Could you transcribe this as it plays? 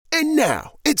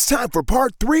Now, it's time for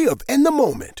part 3 of In the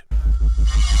Moment.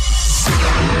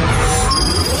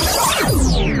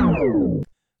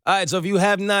 All right, so if you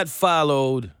have not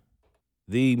followed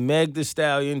the Meg Thee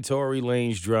Stallion, Tory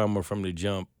Lanez drama from the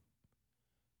jump,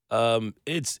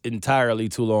 it's entirely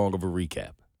too long of a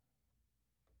recap.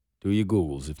 Do your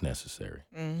Googles if necessary.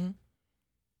 Mm-hmm.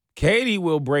 Katie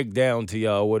will break down to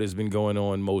y'all what has been going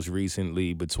on most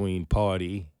recently between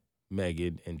Party,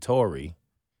 Megan, and Tory.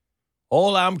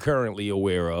 All I'm currently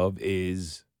aware of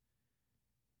is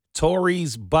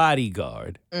Tory's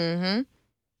bodyguard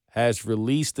has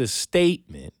released a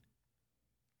statement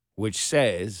which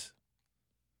says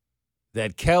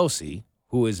that Kelsey,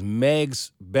 who is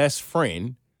Meg's best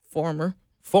friend, former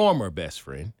best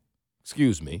friend,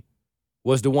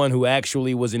 was the one who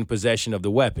actually was in possession of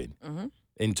the weapon. Mm-hmm.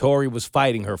 And Tory was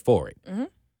fighting her for it. Mm-hmm.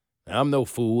 Now, I'm no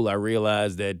fool. I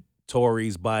realize that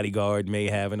Tory's bodyguard may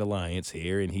have an alliance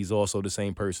here, and he's also the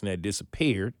same person that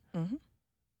disappeared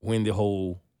when the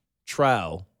whole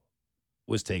trial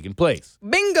was taking place.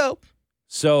 Bingo.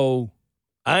 So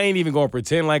I ain't even going to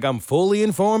pretend like I'm fully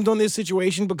informed on this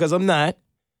situation because I'm not.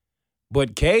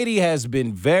 But Katie has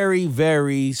been very,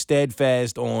 very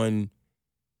steadfast on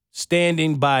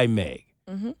standing by Meg.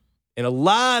 Mm-hmm. And a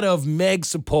lot of Meg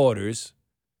supporters,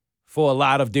 for a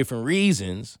lot of different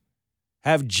reasons,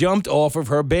 have jumped off of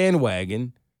her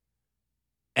bandwagon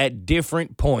at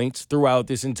different points throughout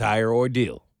this entire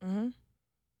ordeal. Mm-hmm.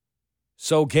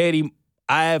 So, Katie,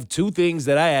 I have 2 things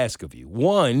that I ask of you.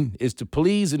 One is to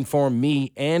please inform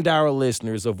me and our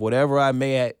listeners of whatever I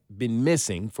may have been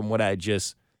missing from what I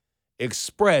just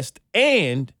expressed.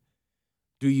 And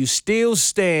do you still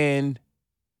stand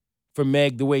for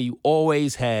Meg the way you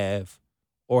always have,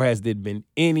 or has there been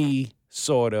any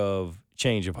sort of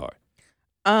change of heart?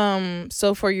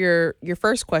 So for your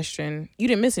first question, you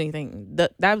didn't miss anything.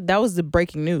 That was the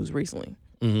breaking news recently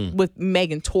with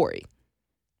Meg and Tory.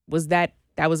 That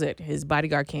was it. His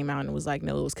bodyguard came out and was like,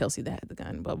 no, it was Kelsey that had the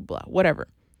gun, blah, blah, blah, whatever.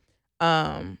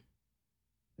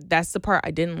 That's the part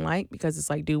I didn't like because it's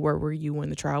like, dude, where were you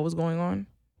when the trial was going on?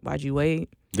 Why'd you wait?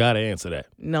 Gotta answer that.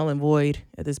 Null and void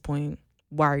at this point.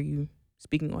 Why are you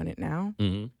speaking on it now?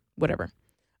 Mm-hmm. Whatever.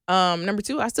 Number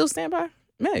 2, I still stand by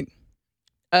Meg.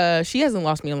 She hasn't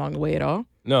lost me along the way at all.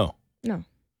 No. No.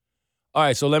 All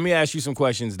right, so let me ask you some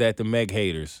questions that the Meg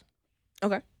haters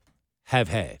have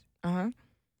had. Uh-huh.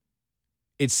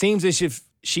 It seems as if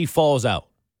she falls out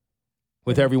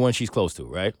with everyone she's close to,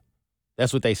 right?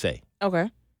 That's what they say. Okay.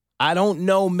 I don't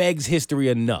know Meg's history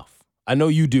enough. I know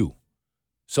you do.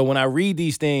 So when I read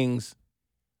these things,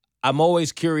 I'm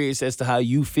always curious as to how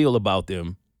you feel about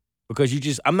them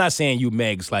because I'm not saying you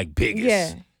Meg's like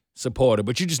biggest supporter,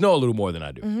 but you just know a little more than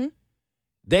I do. Mm-hmm.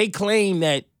 They claim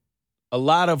that a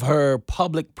lot of her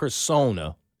public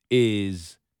persona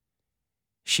is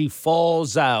she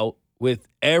falls out with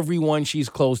everyone she's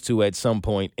close to at some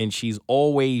point, and she's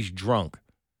always drunk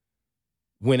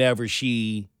whenever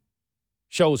she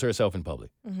shows herself in public.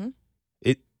 Mm-hmm.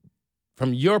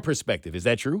 From your perspective, is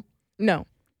that true? No.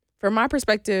 From my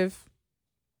perspective,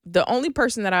 the only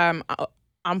person that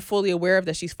I'm fully aware of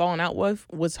that she's fallen out with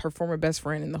was her former best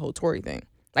friend in the whole Tory thing,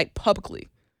 like publicly.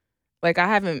 Like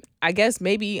I guess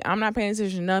maybe I'm not paying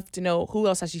attention enough to know who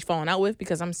else has she's fallen out with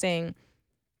because I'm saying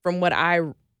from what I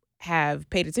have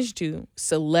paid attention to,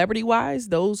 celebrity-wise,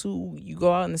 those who you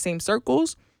go out in the same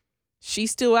circles,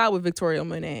 she's still out with Victoria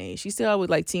Monet. She's still out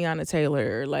with like Tiana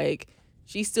Taylor. Like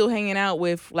she's still hanging out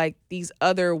with like these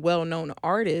other well-known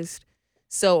artists.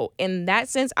 So in that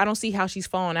sense, I don't see how she's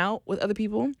fallen out with other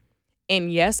people.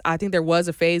 And yes, I think there was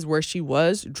a phase where she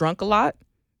was drunk a lot.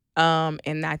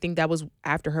 And I think that was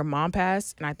after her mom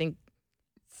passed. And I think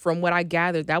from what I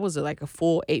gathered, that was like a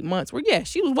full 8 months where, yeah,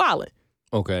 she was wilding.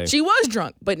 Okay. She was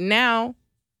drunk. But now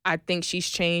I think she's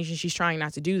changed and she's trying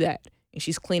not to do that. And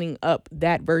she's cleaning up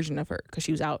that version of her because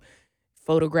she was out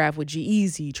photographed with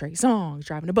G-Eazy, Trey Songz,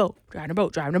 driving a boat. I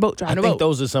think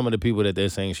those are some of the people that they're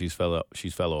saying she's fell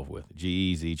off with.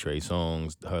 G-Eazy, Trey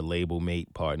Songz, her label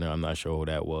mate partner, I'm not sure who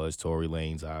that was. Tory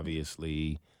Lanez,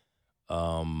 obviously.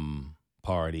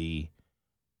 Party.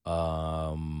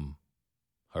 Her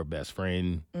best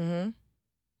friend. Mm-hmm.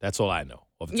 That's all I know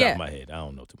off the top of my head. I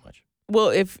don't know too much. Well,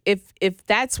 if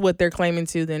that's what they're claiming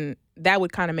to, then that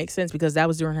would kind of make sense because that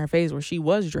was during her phase where she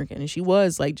was drinking and she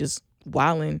was like just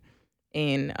wilding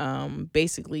and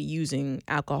basically using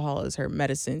alcohol as her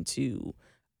medicine to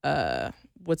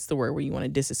what's the word where you want to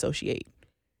disassociate?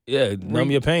 Yeah, numb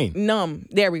your pain. Numb.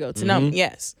 There we go. To numb.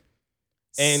 Yes.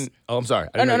 And I'm sorry.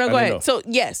 No, go ahead. So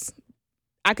yes,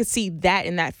 I could see that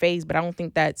in that phase, but I don't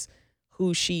think that's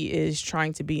who she is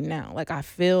trying to be now. Like I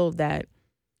feel that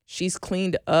she's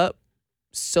cleaned up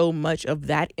so much of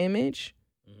that image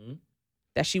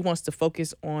that she wants to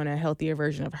focus on a healthier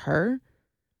version of her,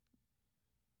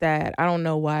 that I don't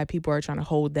know why people are trying to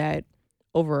hold that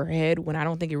over her head when I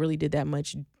don't think it really did that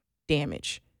much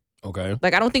damage. Okay.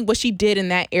 Like, I don't think what she did in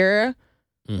that era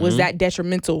was that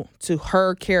detrimental to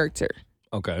her character.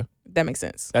 Okay. That makes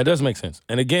sense. That does make sense.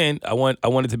 And again, I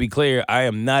wanted to be clear. I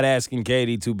am not asking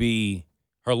Katie to be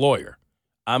her lawyer.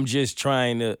 I'm just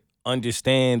trying to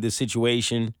understand the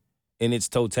situation in its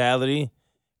totality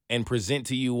and present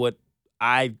to you what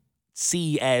I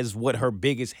see as what her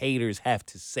biggest haters have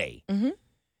to say.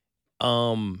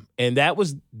 And that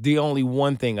was the only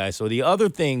one thing I saw. The other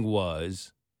thing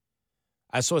was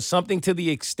I saw something to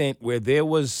the extent where there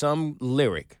was some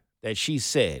lyric that she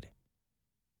said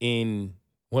in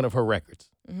one of her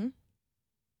records.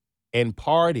 And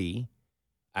Party,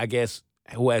 I guess,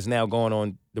 who has now gone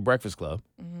on The Breakfast Club,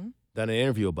 done an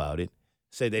interview about it,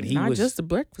 said that he Not was just The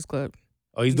Breakfast Club.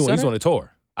 Oh, he's on a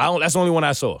tour. That's the only one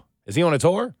I saw. Is he on a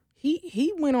tour?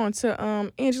 He went on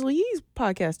to Angela Yee's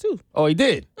podcast too. Oh, he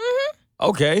did?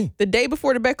 Okay. The day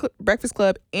before the Breakfast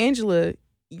Club, Angela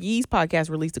Yee's podcast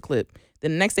released a clip. The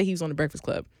next day he was on The Breakfast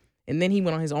Club. And then he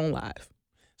went on his own live.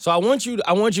 So I want you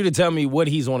to tell me what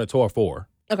he's on a tour for.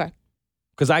 Okay.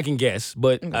 Because I can guess,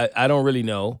 but I don't really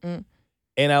know.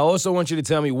 And I also want you to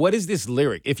tell me, what is this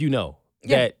lyric, if you know,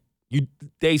 that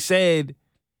they said,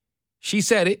 she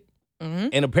said it,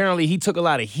 and apparently he took a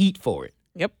lot of heat for it.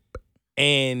 Yep.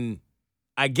 And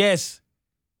I guess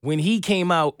when he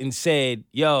came out and said,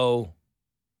 yo,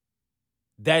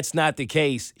 that's not the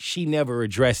case, she never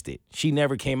addressed it. She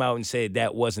never came out and said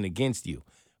that wasn't against you.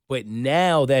 But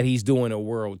now that he's doing a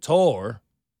world tour,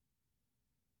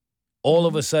 all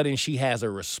of a sudden she has a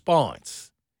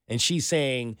response. And she's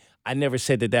saying, I never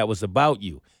said that was about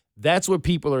you. That's what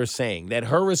people are saying. That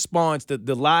her response,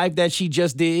 the live that she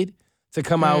just did to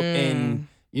come out and,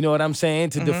 you know what I'm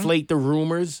saying, to deflate the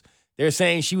rumors. They're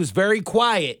saying she was very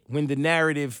quiet when the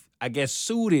narrative, I guess,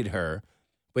 suited her.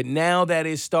 But now that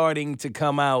is starting to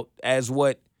come out as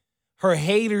what her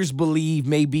haters believe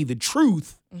may be the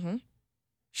truth,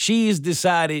 she has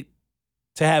decided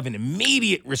to have an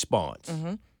immediate response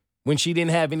when she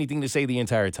didn't have anything to say the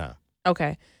entire time.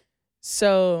 Okay.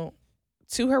 So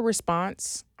to her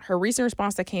response, her recent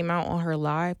response that came out on her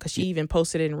live, because she even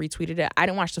posted it and retweeted it, I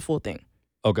didn't watch the full thing.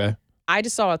 Okay. I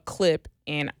just saw a clip,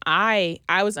 and I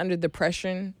was under the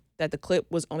impression that the clip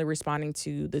was only responding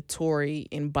to the Tory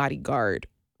and Bodyguard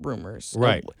rumors.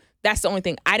 Right. That's the only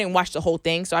thing. I didn't watch the whole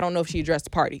thing, so I don't know if she addressed the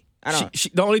Party. I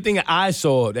don't. The only thing I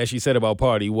saw that she said about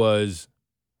Party was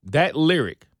that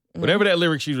lyric, whatever that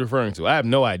lyric she's referring to. I have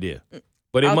no idea.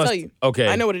 But I'll tell you. Okay.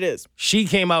 I know what it is. She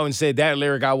came out and said that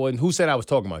lyric I wasn't. Who said I was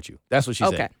talking about you? That's what she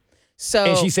said. Okay. So,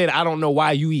 and she said, I don't know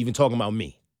why you even talking about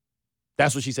me.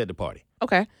 That's what she said to Party.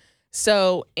 Okay.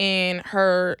 So in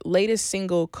her latest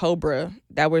single, Cobra,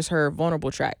 that was her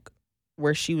vulnerable track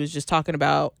where she was just talking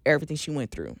about everything she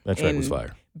went through. That track was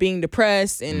fire. Being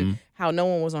depressed and how no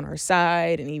one was on her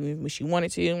side, and even when she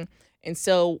wanted to. And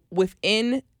so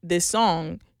within this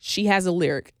song, she has a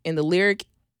lyric, and the lyric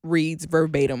reads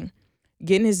verbatim,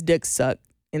 getting his dick sucked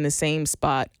in the same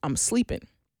spot I'm sleeping.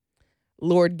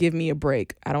 Lord, give me a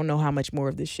break. I don't know how much more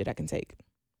of this shit I can take.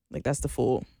 Like, that's the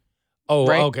full. Oh,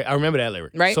 right? Okay. I remember that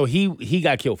lyric. Right. So he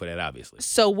got killed for that, obviously.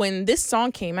 So when this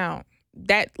song came out,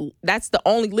 that's the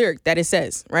only lyric that it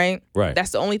says, right? Right.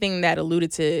 That's the only thing that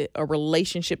alluded to a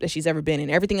relationship that she's ever been in.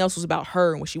 Everything else was about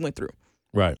her and what she went through.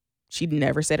 Right. She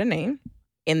never said a name.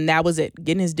 And that was it.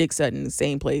 Getting his dick sucked in the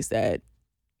same place that,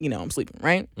 I'm sleeping,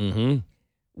 right?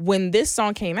 When this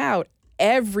song came out,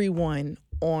 everyone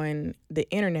on the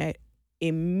internet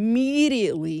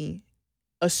immediately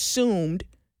assumed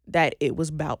that it was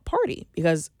about Party,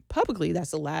 because publicly,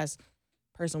 that's the last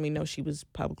person we know she was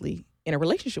publicly in a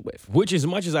relationship with. Which, as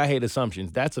much as I hate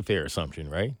assumptions, that's a fair assumption,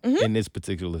 right? In this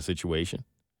particular situation.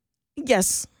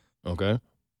 Yes. Okay.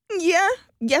 Yeah.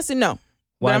 Yes and no.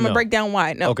 Why but I'm going to no? break down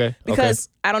why. No. Okay. Because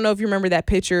I don't know if you remember that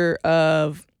picture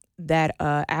of that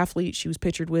athlete she was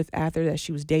pictured with after that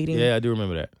she was dating. Yeah, I do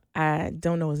remember that. I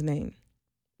don't know his name.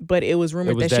 But it was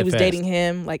rumored It was that she that was fast. dating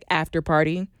him like after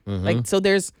Party. Like, so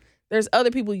there's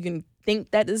other people you can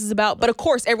think that this is about. But of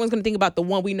course, everyone's going to think about the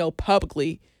one we know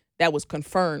publicly that was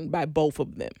confirmed by both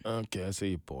of them. Okay, I see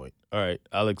your point. All right,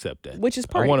 I'll accept that. Which is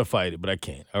Party. I want to fight it, but I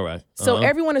can't. All right. So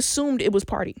everyone assumed it was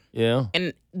Party. Yeah.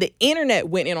 And the internet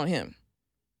went in on him.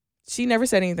 She never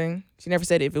said anything. She never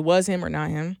said if it was him or not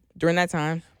him during that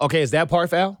time. Okay, is that part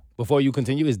foul? Before you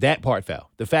continue, is that part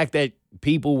foul? The fact that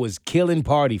people was killing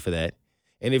Party for that,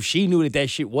 and if she knew that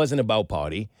shit wasn't about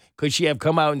Party, could she have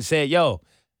come out and said, yo,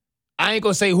 I ain't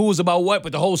gonna say who was about what,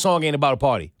 but the whole song ain't about a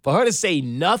party. For her to say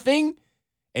nothing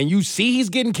and you see he's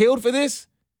getting killed for this,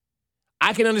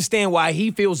 I can understand why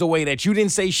he feels the way that you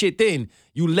didn't say shit then.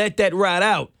 You let that ride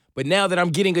out. But now that I'm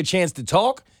getting a chance to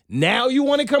talk, now you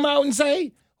want to come out and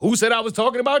say, who said I was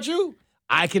talking about you?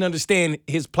 I can understand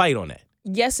his plight on that.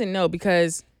 Yes and no,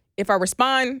 because if I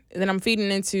respond, then I'm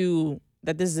feeding into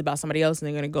that this is about somebody else, and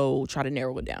they're going to go try to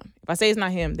narrow it down. If I say it's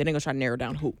not him, then they're going to try to narrow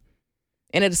down who.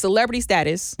 And at a celebrity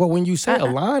status. Well, when you say a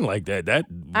line like that,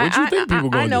 what you think people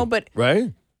going to do? I know, but.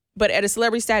 Right? But at a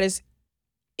celebrity status,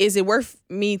 is it worth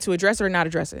me to address it or not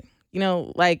address it? You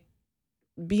know, like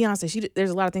Beyonce,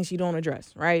 there's a lot of things she don't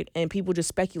address, right? And people just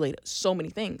speculate so many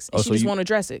things. And she just won't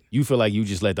address it. You feel like you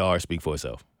just let the art speak for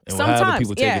itself. And sometimes, however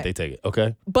people take it, they take it.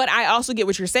 Okay. But I also get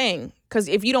what you're saying. Because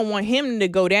if you don't want him to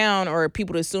go down or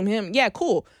people to assume him, yeah,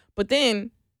 cool. But then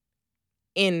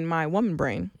in my woman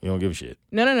brain. You don't give a shit.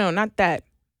 No, not that.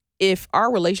 If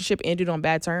our relationship ended on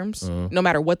bad terms, no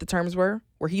matter what the terms were,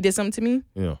 where he did something to me,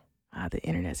 the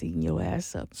internet's eating your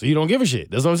ass up. So you don't give a shit.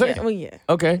 That's what I'm saying. Yeah, well, yeah.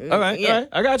 Okay. All right. Yeah. All right.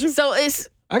 I got you. So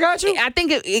I got you. I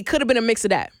think it could have been a mix of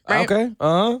that, right?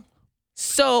 Okay.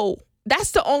 So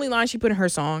that's the only line she put in her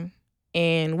song.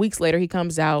 And weeks later, he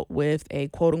comes out with a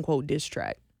quote unquote diss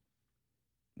track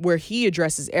where he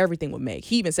addresses everything with Meg.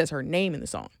 He even says her name in the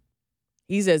song.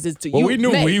 He says it's to you. Well, we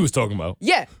knew Meg. what he was talking about.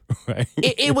 Yeah. Right.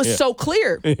 It was so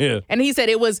clear. Yeah. And he said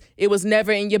it was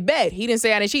never in your bed. He didn't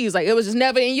say out and she. He was like, it was just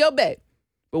never in your bed.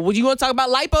 But would you want to talk about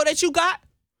lipo that you got?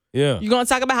 Yeah. You gonna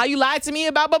talk about how you lied to me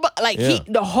about blah, blah. Like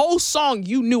the whole song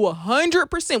you knew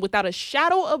 100% without a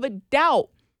shadow of a doubt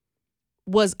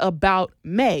was about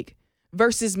Meg.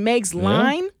 Versus Meg's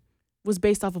line was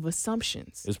based off of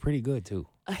assumptions. It's pretty good too.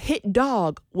 A hit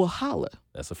dog will holler.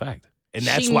 That's a fact. And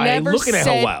that's why they're looking at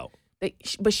her wild.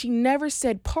 But she never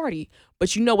said party.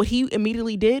 But you know what he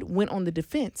immediately did? Went on the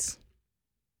defense.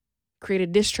 Created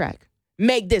a diss track.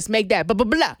 Make this, make that, blah, blah,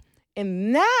 blah.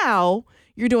 And now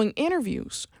you're doing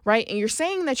interviews, right? And you're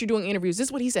saying that you're doing interviews. This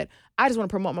is what he said. I just want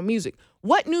to promote my music.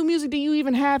 What new music do you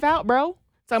even have out, bro?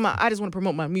 Talking about, I just want to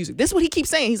promote my music. This is what he keeps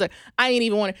saying. He's like, I ain't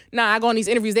even want to. Nah, I go on these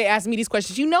interviews. They ask me these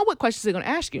questions. You know what questions they're going to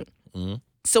ask you. Mm-hmm.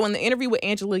 So in the interview with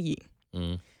Angela Yee,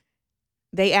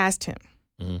 they asked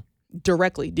him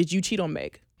directly, did you cheat on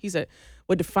Meg? He said,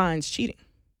 what defines cheating?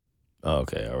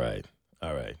 Okay, all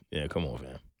right. Yeah, come on,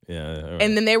 fam. Yeah, all right.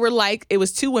 And then they were like, it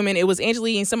was two women. It was Angela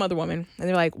Yee and some other woman. And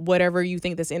they're like, whatever you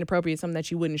think that's inappropriate, something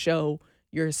that you wouldn't show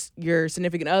your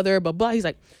significant other, blah, blah. He's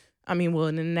like, I mean, well,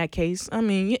 in that case, I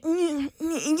mean,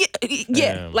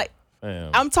 yeah. Like,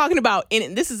 I'm talking about,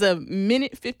 and this is a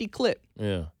 1:50 clip.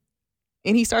 Yeah.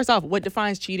 And he starts off, what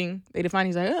defines cheating? They define,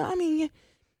 he's like, I mean,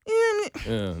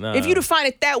 if you define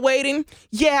it that way, then,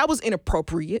 I was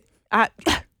inappropriate.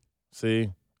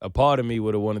 See, a part of me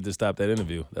would have wanted to stop that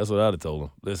interview. That's what I'd have told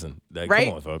him. Listen, right?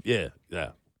 Come on, fam. Yeah.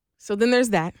 So then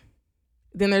there's that.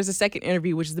 Then there's a second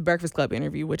interview, which is the Breakfast Club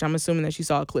interview, which I'm assuming that you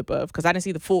saw a clip of, because I didn't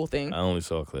see the full thing. I only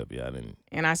saw a clip. Yeah, I didn't.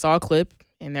 And I saw a clip,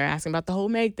 and they're asking about the whole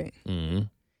Meg thing. Mm-hmm.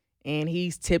 And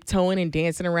he's tiptoeing and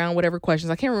dancing around whatever questions.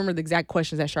 I can't remember the exact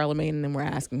questions that Charlamagne and them were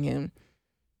asking him.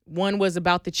 One was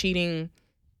about the cheating,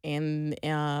 and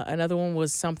another one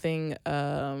was something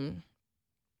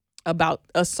about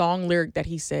a song lyric that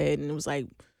he said, and it was like,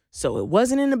 so it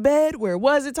wasn't in the bed, where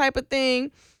was it type of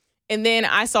thing. And then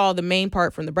I saw the main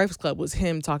part from the Breakfast Club was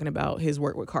him talking about his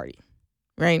work with Cardi,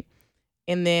 right?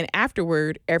 And then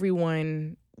afterward,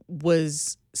 everyone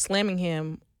was slamming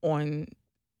him on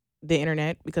the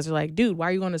internet because they're like, dude, why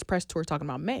are you on this press tour talking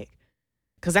about Meg?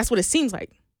 Because that's what it seems like.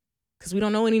 Because we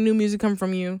don't know any new music coming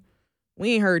from you.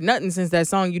 We ain't heard nothing since that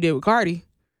song you did with Cardi,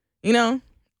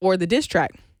 or the diss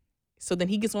track. So then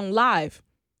he gets on live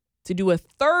to do a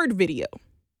third video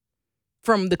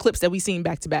from the clips that we seen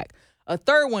back to back. A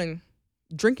third one,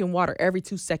 drinking water every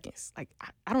 2 seconds. Like,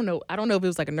 I don't know. I don't know if it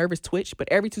was like a nervous twitch, but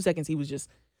every 2 seconds he was just,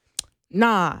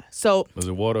 nah. So. Was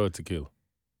it water or tequila?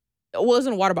 It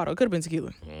wasn't a water bottle. It could have been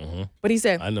tequila. Mm-hmm. But he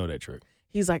said. I know that trick.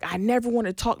 He's like, I never want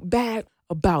to talk bad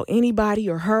about anybody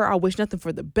or her. I wish nothing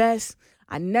for the best.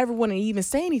 I never want to even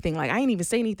say anything. Like, I ain't even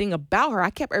say anything about her. I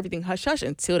kept everything hush-hush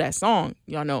until that song,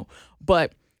 y'all know.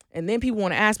 But, and then people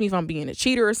want to ask me if I'm being a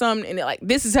cheater or something. And they're like,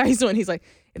 this is how he's doing. He's like,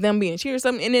 if I'm being a cheater or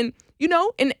something. And then,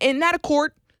 in that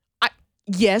accord,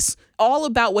 yes, all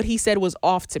about what he said was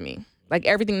off to me. Like,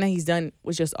 everything that he's done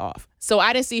was just off. So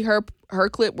I didn't see her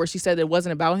clip where she said it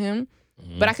wasn't about him.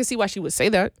 Mm-hmm. But I could see why she would say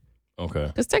that. Okay.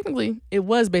 Because technically, it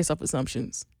was based off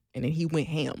assumptions. And then he went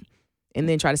ham. And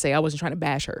then tried to say, I wasn't trying to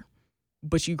bash her.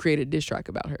 But you created a diss track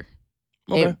about her.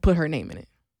 Okay. And put her name in it.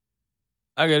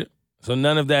 I get it. So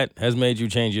none of that has made you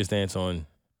change your stance on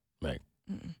Meg?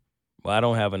 Mm-mm. Well, I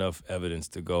don't have enough evidence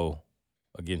to go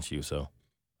against you, so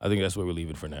I think that's where we'll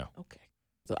leave it for now. Okay.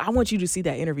 So I want you to see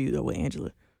that interview though with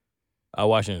Angela. I'll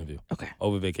watch the interview. Okay.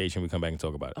 Over vacation, we come back and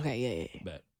talk about it. Okay, yeah.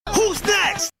 Bet. Who's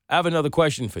next? I have another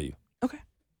question for you. Okay.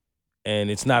 And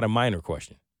it's not a minor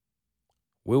question.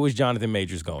 Where was Jonathan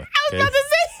Majors going? I was about to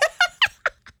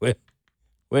say.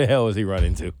 Where the hell was he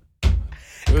running to?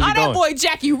 That boy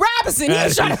Jackie Robinson,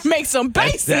 he's trying to make some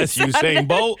bases. That's Usain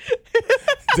Bolt.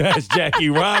 That's Jackie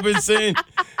Robinson.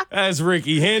 That's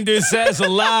Ricky Henderson. That's a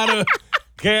lot of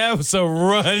camps are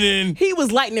running. He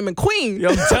was Lightning McQueen.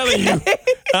 I'm telling you.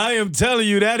 I am telling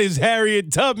you, that is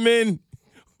Harriet Tubman.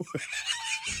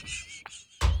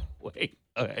 Wait,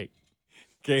 all right.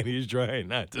 Katie is trying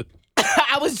not to.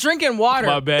 I was drinking water.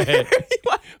 My bad.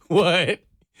 What?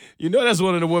 You know that's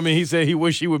one of the women he said he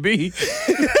wished he would be.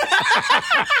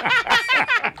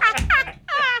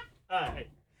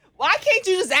 Why can't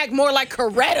you just act more like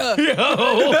Coretta?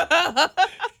 Yo.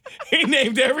 He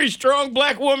named every strong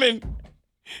black woman.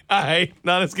 All right.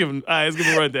 Now let's give him a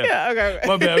rundown. Yeah, okay.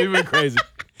 My bad. We've been crazy.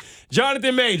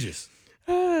 Jonathan Majors.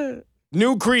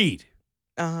 New Creed.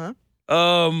 Uh-huh.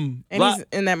 And he's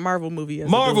in that Marvel movie.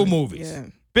 Marvel movies. Yeah.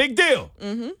 Big deal.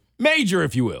 Mm-hmm. Major,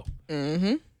 if you will.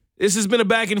 Mm-hmm. This has been a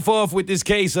back and forth with this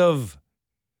case of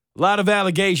a lot of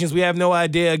allegations. We have no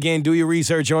idea. Again, do your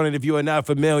research on it if you are not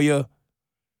familiar.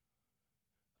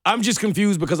 I'm just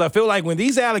confused because I feel like when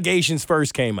these allegations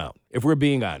first came out, if we're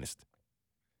being honest,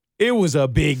 it was a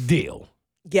big deal.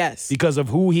 Yes. Because of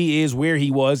who he is, where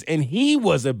he was, and he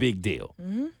was a big deal.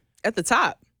 Mm-hmm. At the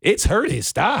top. It's hurt his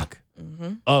stock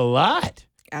a lot.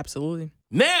 Absolutely.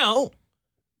 Now,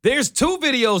 there's 2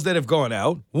 videos that have gone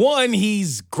out. One,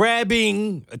 he's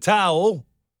grabbing a towel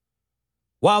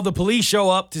while the police show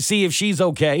up to see if she's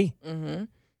okay,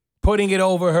 putting it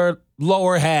over her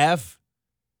lower half.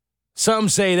 Some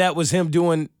say that was him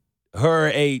doing her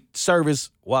a service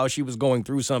while she was going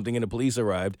through something and the police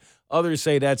arrived. Others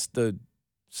say that's the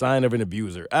sign of an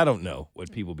abuser. I don't know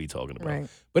what people be talking about. Right.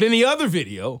 But in the other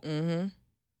video,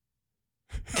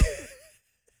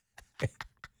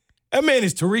 that man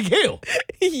is Tariq Hill.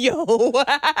 Yo.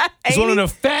 He's one of the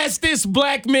fastest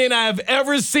black men I've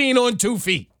ever seen on 2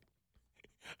 feet.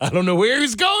 I don't know where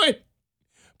he's going,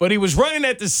 but he was running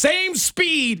at the same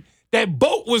speed that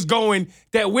Boat was going,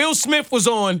 that Will Smith was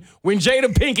on when Jada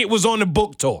Pinkett was on the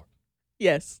book tour.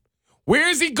 Yes. Where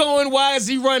is he going? Why is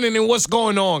he running? And what's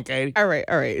going on, Katie? All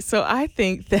right. So I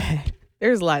think that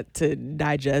there's a lot to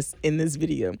digest in this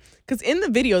video. Because in the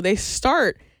video, they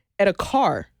start at a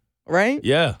car, right?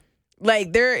 Yeah.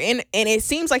 Like they're in, and it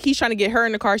seems like he's trying to get her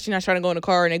in the car. She's not trying to go in the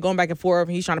car, and they're going back and forth.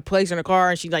 And he's trying to place her in the car,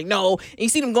 and she's like, "No." And you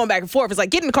see them going back and forth. It's like,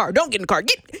 "Get in the car! Don't get in the car!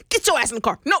 Get your ass in the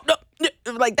car! No!"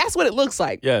 Like that's what it looks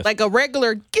like. Yes. Like a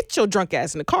regular "get your drunk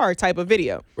ass in the car" type of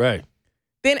video. Right.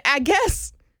 Then I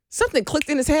guess something clicked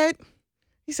in his head.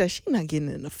 He said, "She's not getting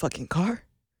in the fucking car,"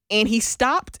 and he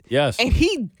stopped. Yes. And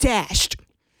he dashed.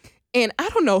 And I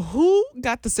don't know who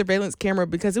got the surveillance camera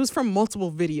because it was from multiple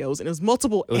videos and it was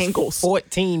multiple angles.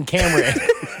 14 cameras.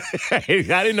 I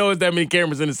didn't know it was that many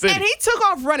cameras in the city. And he took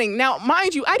off running. Now,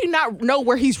 mind you, I do not know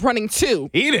where he's running to.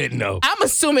 He didn't know. I'm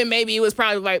assuming maybe it was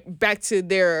probably like back to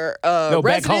their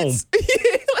residence. Back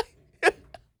home.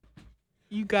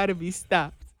 You gotta be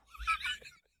stopped.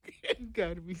 You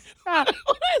gotta be stopped.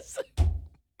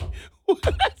 What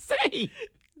did I say?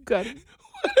 What did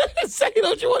I say?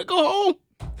 Don't you want to go home?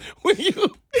 When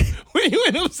you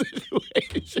in those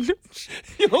situations,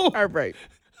 all right.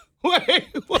 Wait,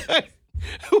 what?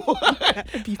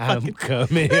 I'm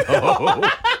coming home.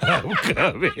 I'm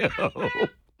coming home.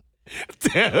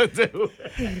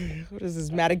 What is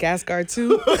this, Madagascar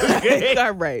 2? Okay.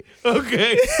 All right.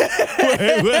 Okay.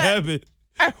 What happened?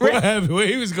 What happened? Where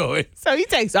he was going? So he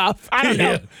takes off. I don't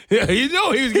know. Yeah, you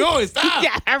know he was going. Stop.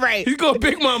 Yeah, all right. He's going to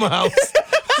Big Mama house.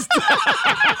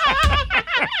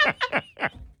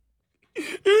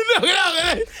 You know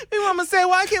that. Big Mama said,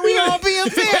 "Why can't we all be a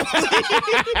family?"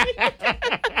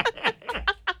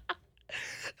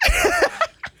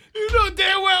 You know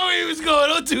damn well where he was going.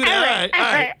 Don't do that. All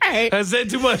right. I said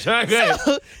too much. All right, go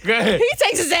ahead. He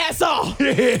takes his ass off.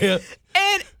 Yeah.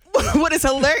 And what is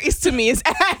hilarious to me is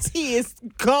as he is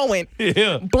going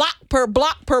block per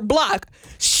block per block,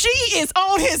 she is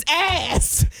on his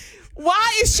ass.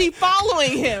 Why is she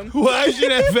following him? Why is she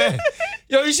that fast?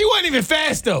 Yo, she wasn't even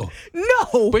fast, though.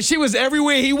 No. But she was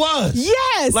everywhere he was.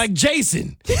 Yes. Like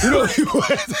Jason. You know he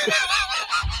was.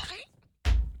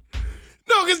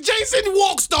 No, because Jason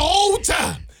walks the whole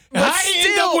time. And I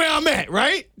end up where I'm at,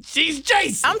 right? She's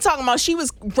Jason. I'm talking about she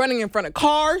was running in front of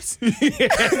cars.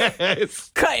 Yes.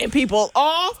 Cutting people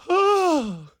off.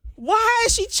 Why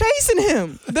is she chasing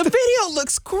him? The video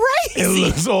looks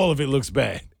crazy. All of it looks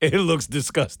bad. It looks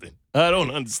disgusting. I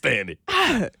don't understand it.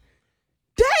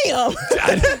 Damn.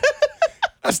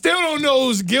 I still don't know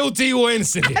who's guilty or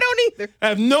innocent. I don't either. I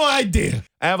have no idea.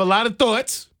 I have a lot of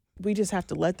thoughts. We just have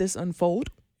to let this unfold.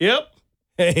 Yep.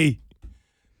 Hey,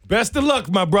 best of luck,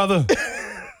 my brother.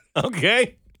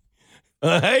 Okay.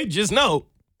 Hey, just know.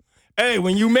 Hey,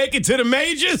 when you make it to the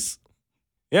majors,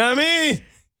 you know what I mean?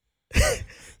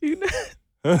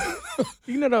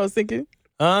 You know what I was thinking?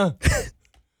 Huh?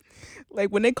 Like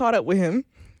when they caught up with him,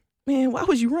 man, why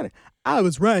was you running? I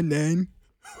was running.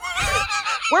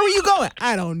 Where were you going?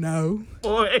 I don't know.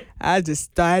 Boy. I just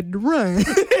started to run.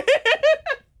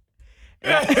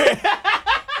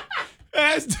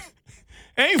 That's,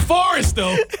 ain't forest,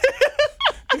 though.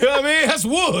 You know what I mean? That's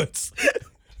woods.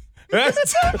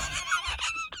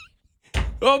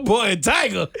 Oh, boy, a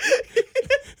tiger.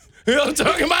 You know what I'm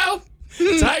talking about?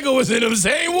 Tiger was in them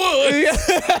same woods.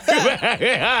 All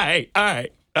right,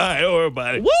 don't worry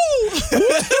about it. Woo!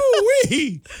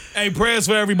 Woo-wee. Hey, prayers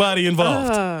for everybody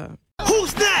involved.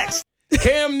 Who's next?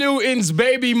 Cam Newton's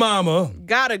baby mama.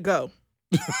 Gotta go.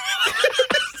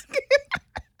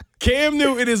 Cam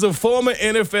Newton is a former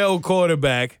NFL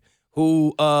quarterback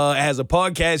who has a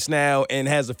podcast now and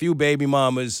has a few baby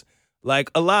mamas,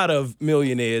 like a lot of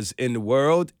millionaires in the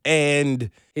world. And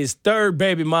his third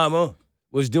baby mama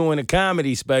was doing a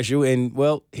comedy special, and,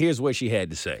 well, here's what she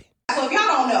had to say. So if y'all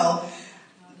don't know,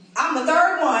 I'm the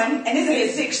third one, and this is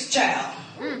his sixth child.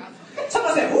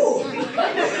 Someone said, ooh.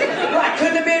 Right,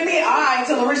 couldn't have been me. All right,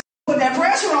 till the rich put that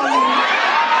pressure on you.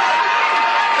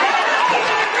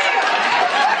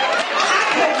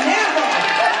 I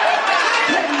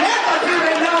could never be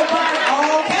with nobody.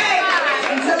 Okay.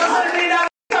 Until $100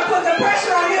 million put the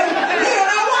pressure on you, you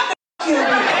don't know what the you'll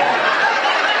be.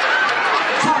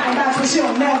 Talking about what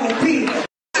you'll never be.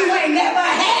 You ain't never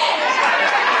had.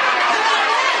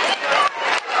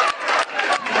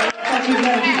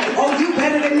 Oh, you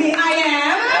better than me. I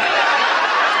am.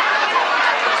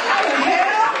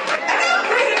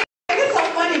 It's so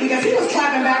funny because he was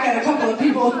clapping back at a couple of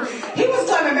people.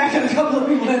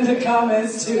 In the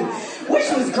comments too, which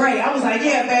was great. I was like,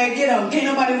 yeah, man, get him. Can't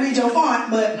nobody read your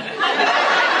font, but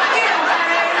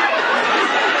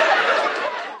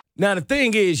Now, the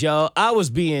thing is, y'all, I was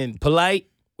being polite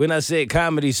when I said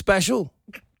comedy special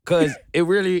because it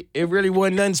really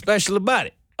wasn't nothing special about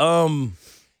it.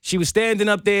 She was standing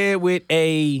up there with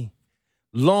a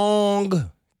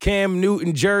long Cam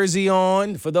Newton jersey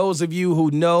on. For those of you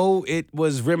who know, it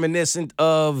was reminiscent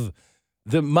of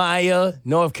the Maya,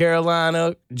 North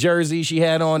Carolina jersey she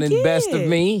had on in Best of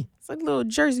Me. It's like a little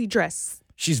jersey dress.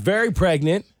 She's very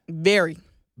pregnant. Very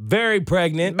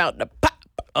Pregnant. about to pop.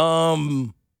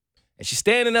 And she's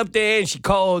standing up there and she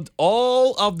called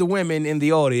all of the women in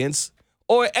the audience,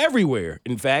 or everywhere,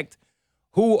 in fact,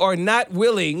 who are not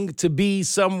willing to be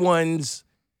someone's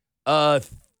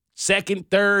second,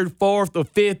 third, fourth, or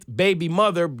fifth baby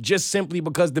mother just simply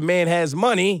because the man has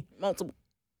money. Multiple.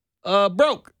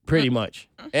 Broke, pretty much.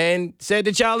 And said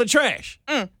that y'all are trash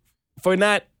for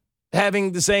not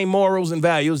having the same morals and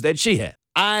values that she had.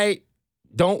 I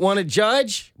don't want to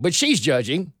judge, but she's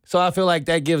judging. So I feel like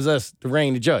that gives us the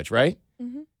reign to judge, right?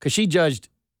 Because she judged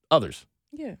others.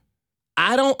 Yeah.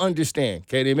 I don't understand,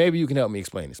 Katie. Maybe you can help me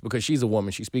explain this because she's a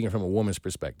woman. She's speaking from a woman's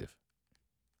perspective.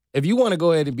 If you want to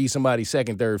go ahead and be somebody's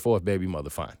second, third, fourth baby mother,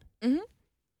 fine.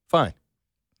 Fine.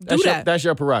 That's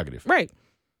your prerogative. Right.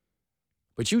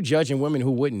 But you judging women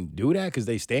who wouldn't do that because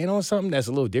they stand on something that's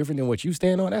a little different than what you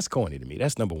stand on, that's corny to me.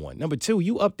 That's number one. Number two,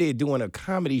 you up there doing a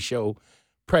comedy show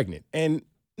pregnant. And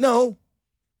no,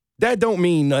 that don't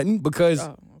mean nothing because...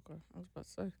 Oh, okay. I was about to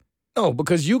say. No,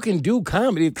 because you can do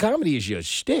comedy. Comedy is your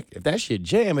shtick. If that's your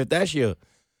jam, if that's your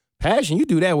passion, you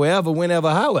do that wherever,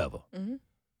 whenever, however.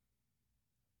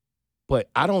 But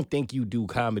I don't think you do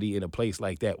comedy in a place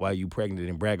like that while you pregnant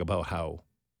and brag about how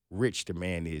rich the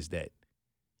man is that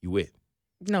you with.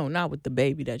 No, not with the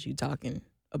baby that you talking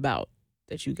about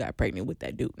that you got pregnant with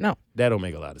that dude. No. That don't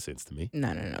make a lot of sense to me.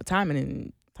 No. Time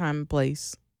and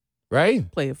place Right?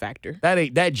 play a factor.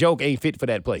 That joke ain't fit for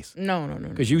that place. No.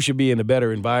 Because you should be in a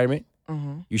better environment.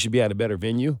 Uh-huh. You should be at a better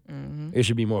venue. There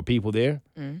should be more people there.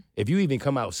 If you even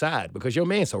come outside, because your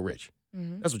man's so rich.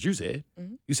 That's what you said.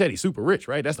 You said he's super rich,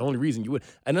 right? That's the only reason you would.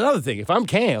 And another thing, if I'm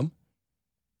Cam,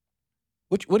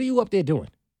 what are you up there doing?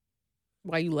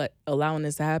 Why you allowing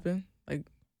this to happen? Like,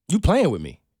 You playing with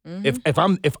me. If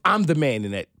I'm the man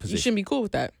in that position. you shouldn't be cool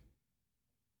with that.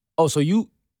 Oh, so you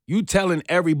telling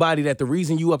everybody that the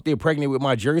reason you up there pregnant with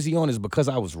my jersey on is because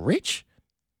I was rich?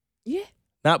 Yeah.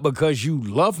 Not because you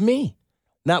love me?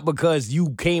 Not because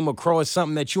you came across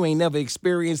something that you ain't never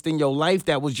experienced in your life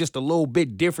that was just a little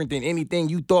bit different than anything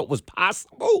you thought was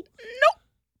possible? Nope.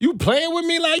 You playing with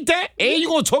me like that? And you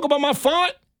gonna talk about my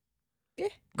font? Yeah.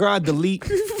 Girl, I delete.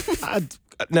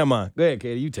 Never mind. Go ahead,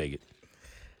 Katie. You take it.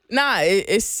 Nah,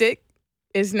 it's sick.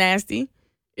 It's nasty.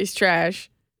 It's trash.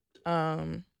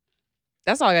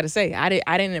 That's all I got to say. I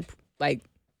didn't like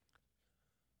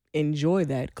enjoy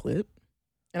that clip,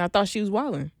 and I thought she was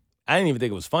wilding. I didn't even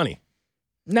think it was funny.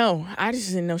 No, I just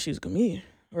didn't know she was a comedian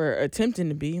or attempting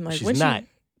to be. Like, She's not.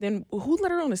 Then who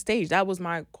let her on the stage? That was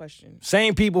my question.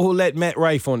 Same people who let Matt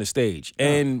Rife on the stage.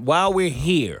 And while we're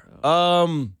here,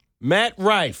 Matt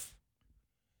Rife,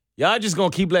 y'all just gonna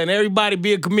keep letting everybody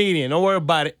be a comedian. Don't worry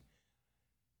about it.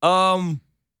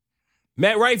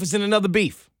 Matt Rife is in another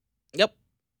beef. Yep.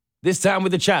 This time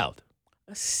with a child.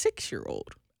 A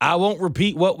 6-year-old. I won't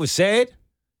repeat what was said,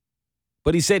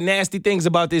 but he said nasty things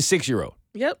about this 6-year-old.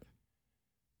 Yep.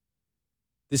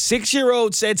 The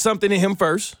 6-year-old said something to him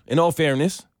first, in all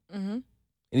fairness, Mm-hmm. and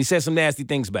he said some nasty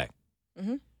things back.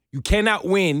 Mm-hmm. You cannot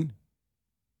win.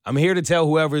 I'm here to tell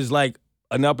whoever is like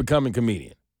an up-and-coming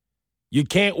comedian. You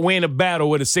can't win a battle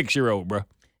with a 6-year-old, bro.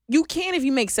 You can if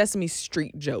you make Sesame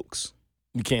Street jokes.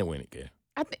 You can't win it, kid.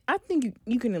 I think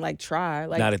you can like try.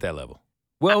 Like, Not at that level.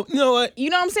 Well, you know what? you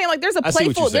know what I'm saying? Like there's I see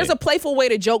what you're saying. a playful way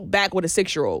to joke back with a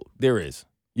 6-year-old. There is.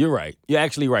 You're right. You're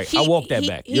actually right. I walk that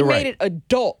back. He You're made right. it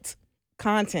adult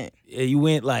content. Yeah, you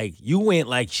went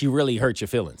like she really hurt your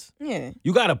feelings. Yeah.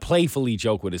 You got to playfully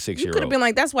joke with a You 6-year-old. could have been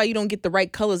like, that's why you don't get the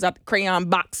right colors out the crayon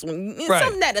box. It's Right.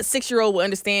 something that a 6-year-old will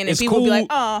understand, and It's people cool. will be like,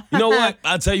 oh. You know what?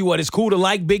 I'll tell you what. It's cool to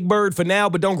like Big Bird for now,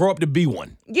 but don't grow up to be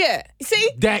one. Yeah. See?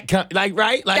 That kind, like,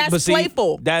 right? Like, That's but see,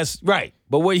 playful. That's right.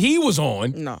 But what he was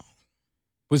on No.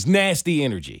 was nasty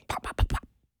energy.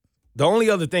 The only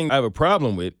other thing I have a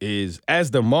problem with is, as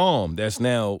the mom that's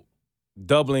now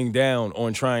doubling down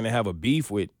on trying to have a beef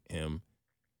with him,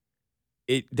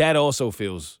 that also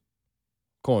feels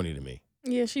corny to me.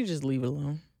 Yeah, she just leave it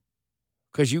alone.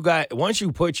 Because once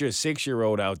you put your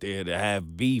 6-year-old out there to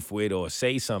have beef with or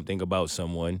say something about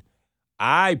someone,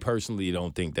 I personally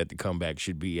don't think that the comeback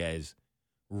should be as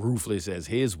ruthless as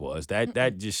his was.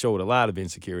 That just showed a lot of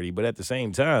insecurity. But at the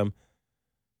same time,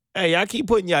 hey, y'all keep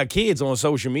putting y'all kids on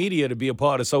social media to be a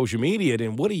part of social media,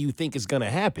 then what do you think is going to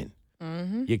happen?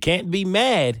 Mm-hmm. You can't be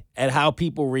mad at how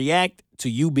people react to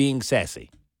you being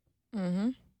sassy. Mm-hmm.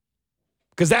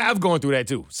 Because I've gone through that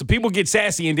too. So people get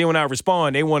sassy, and then when I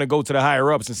respond, they want to go to the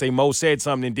higher-ups and say, Mo said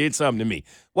something and did something to me.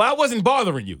 Well, I wasn't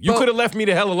bothering you. You could have left me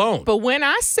the hell alone. But when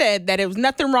I said that it was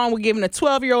nothing wrong with giving a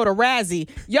 12-year-old a Razzie,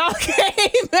 y'all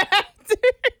came after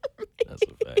me. That's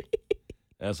a fact.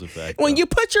 That's a fact. When though. you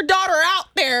put your daughter out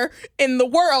there in the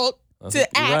world to You're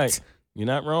act, right. You're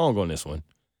not wrong on this one.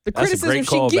 the That's a criticism great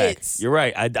she callback. gets. You're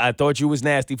right. I thought you was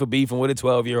nasty for beefing with a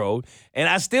 12-year-old, and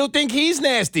I still think he's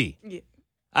nasty. Yeah.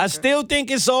 I still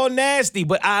think it's all nasty,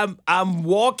 but I'm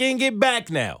walking it back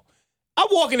now. I'm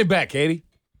walking it back, Katie.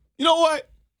 You know what?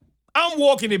 I'm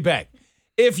walking it back.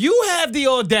 If you have the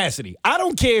audacity, I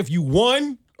don't care if you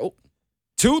won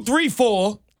 2, 3,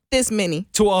 4 This many.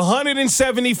 to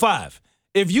 175.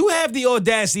 If you have the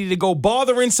audacity to go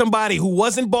bothering somebody who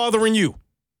wasn't bothering you,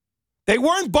 they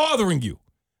weren't bothering you.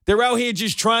 They're out here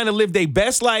just trying to live their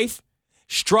best life,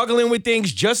 struggling with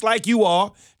things just like you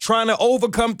are, trying to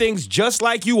overcome things just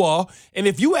like you are. And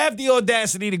if you have the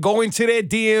audacity to go into their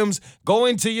DMs, go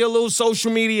into your little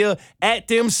social media, at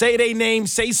them, say their name,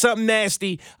 say something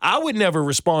nasty, I would never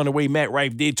respond the way Matt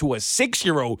Rife did to a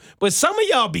 6-year-old. But some of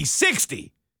y'all be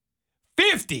 60,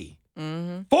 50,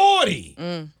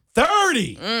 40,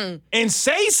 30, and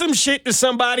say some shit to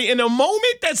somebody. In the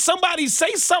moment that somebody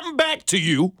say something back to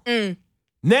you,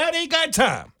 now they got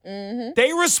time.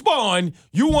 They respond.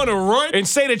 You want to run and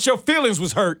say that your feelings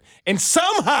was hurt, and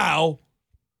somehow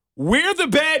we're the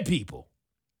bad people.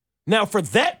 Now, for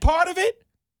that part of it,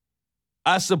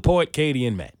 I support Katie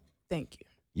and Matt. Thank you.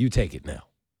 You take it now.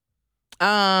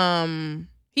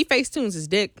 He facetunes his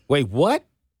dick. Wait, what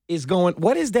does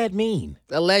that mean?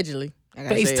 Allegedly. I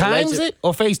gotta say FaceTimes alleged. it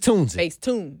or Facetunes it?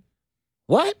 Facetune.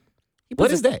 What?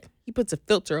 What is that? He puts a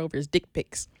filter over his dick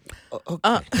pics.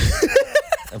 Okay.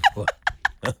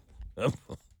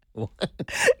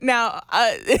 Now,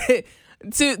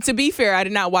 to be fair, I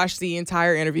did not watch the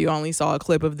entire interview. I only saw a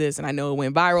clip of this, and I know it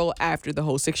went viral after the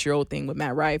whole 6-year-old thing with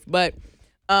Matt Rife. But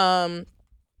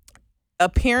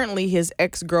apparently his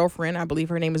ex-girlfriend, I believe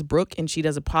her name is Brooke, and she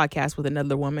does a podcast with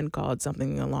another woman called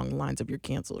something along the lines of You're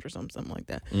Canceled or something like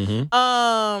that.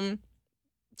 Mm-hmm.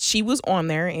 She was on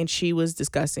there, and she was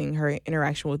discussing her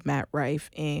interaction with Matt Rife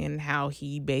and how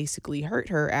he basically hurt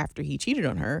her after he cheated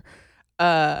on her.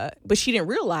 But she didn't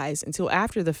realize until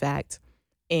after the fact.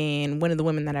 And one of the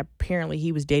women that apparently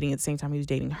he was dating at the same time he was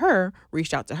dating her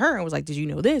reached out to her and was like, did you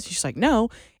know this? She's like, no.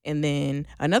 And then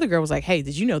another girl was like, hey,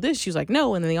 did you know this? She was like,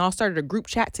 no. And then they all started a group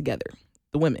chat together,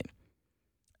 the women.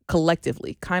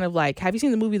 collectively. Kind of like, have you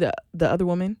seen the movie The Other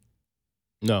Woman?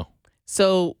 No.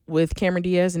 So with Cameron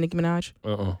Diaz and Nicki Minaj.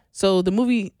 So the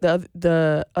movie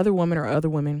The Other Woman or Other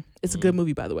Women, it's a good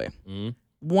movie, by the way.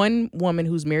 One woman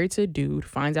who's married to a dude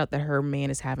finds out that her man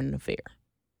is having an affair.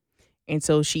 And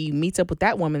so she meets up with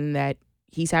that woman that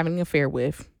he's having an affair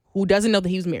with, who doesn't know that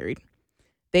he's married.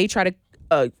 They try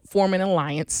to form an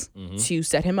alliance to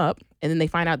set him up. And then they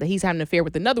find out that he's having an affair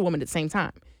with another woman at the same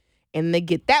time. And they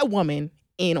get that woman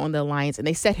in on the alliance and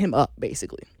they set him up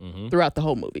basically throughout the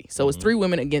whole movie. So it's 3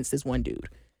 women against this one dude.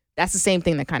 That's the same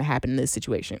thing that kind of happened in this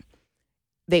situation.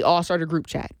 They all started a group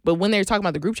chat. But when they were talking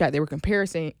about the group chat, they were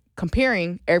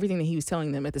comparing everything that he was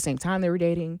telling them at the same time they were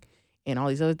dating and all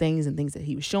these other things and things that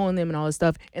he was showing them and all this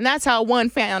stuff. And that's how one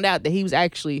found out that he was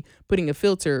actually putting a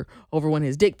filter over one of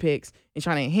his dick pics and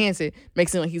trying to enhance it, make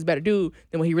it seem like he's a better dude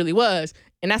than what he really was.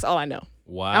 And that's all I know.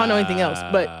 Wow. I don't know anything else.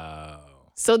 But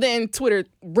so then Twitter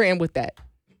ran with that.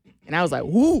 And I was like,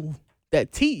 woo,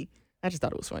 that tea. I just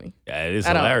thought it was funny. Yeah, it is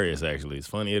hilarious, actually. It's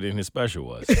funnier than his special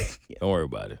was. Yeah. Don't worry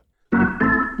about it.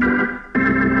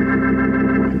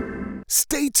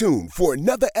 Stay tuned for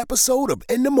another episode of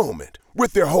In the Moment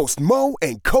with their host Mo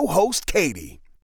and co-host Katie.